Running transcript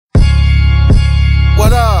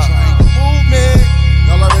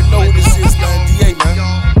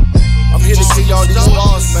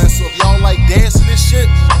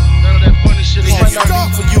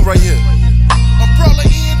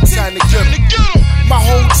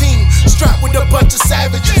bunch of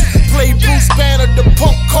savages. Play Bruce Banner, the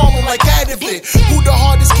punk karma like Advent. Who the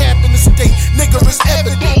hardest camp in the state? Nigga is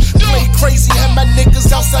evident. Play crazy, have my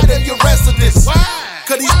niggas outside of your residence.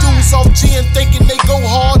 Cause these dudes off G and thinking they go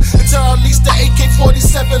hard until I release the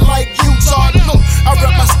AK-47 like Utah. Look, I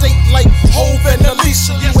rep my state like Hove and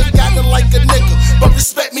Alicia. You ain't got it like a nigga, but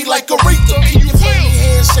respect me like Aretha. Keep your friendly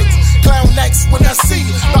handshakes, clown acts when I see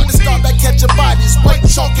you. About to start back catching bodies, white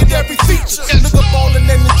chalk in every feature. Nigga ballin'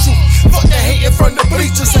 in the truth, fuck the hating from the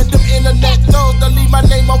bleachers. And them internet thugs that leave my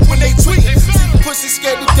name up when they tweetin'. See pussy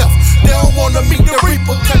scared to death, they don't wanna meet the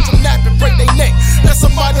reaper. Catch them napping, break they neck, that's a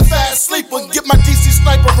modified sleeper. Get my DC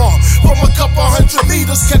sniper on from a couple 100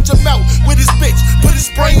 meters. Catch him out with his bitch, put his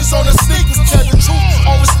brains on the sneakers. Tell the truth,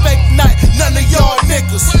 on respect not none of y'all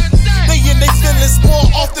niggas. They in they feelings more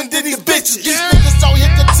often than these bitches. These niggas out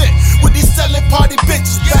here content with these selling party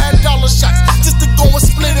bitches. Buying dollar shots just to go and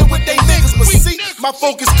split it with they niggas. But see, my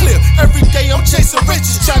focus clear. Every day I'm chasing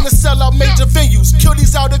riches, trying to sell out major venues, kill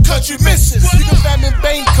these out of country missions. You can find me in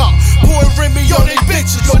Bangkok, pouring Remy on they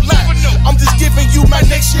bitches. No lie, I'm just giving you my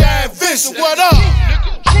next year vision. What up?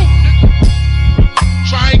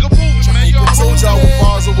 Triangle moves, man. I told y'all with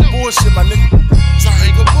bars over bullshit, my nigga.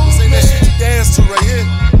 Triangle moves, ain't that shit you dance to right here.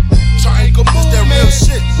 Triangle moves, that real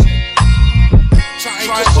shit.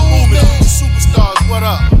 Triangle moves, man. Superstars, what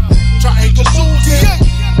up? Triangle moves, yeah.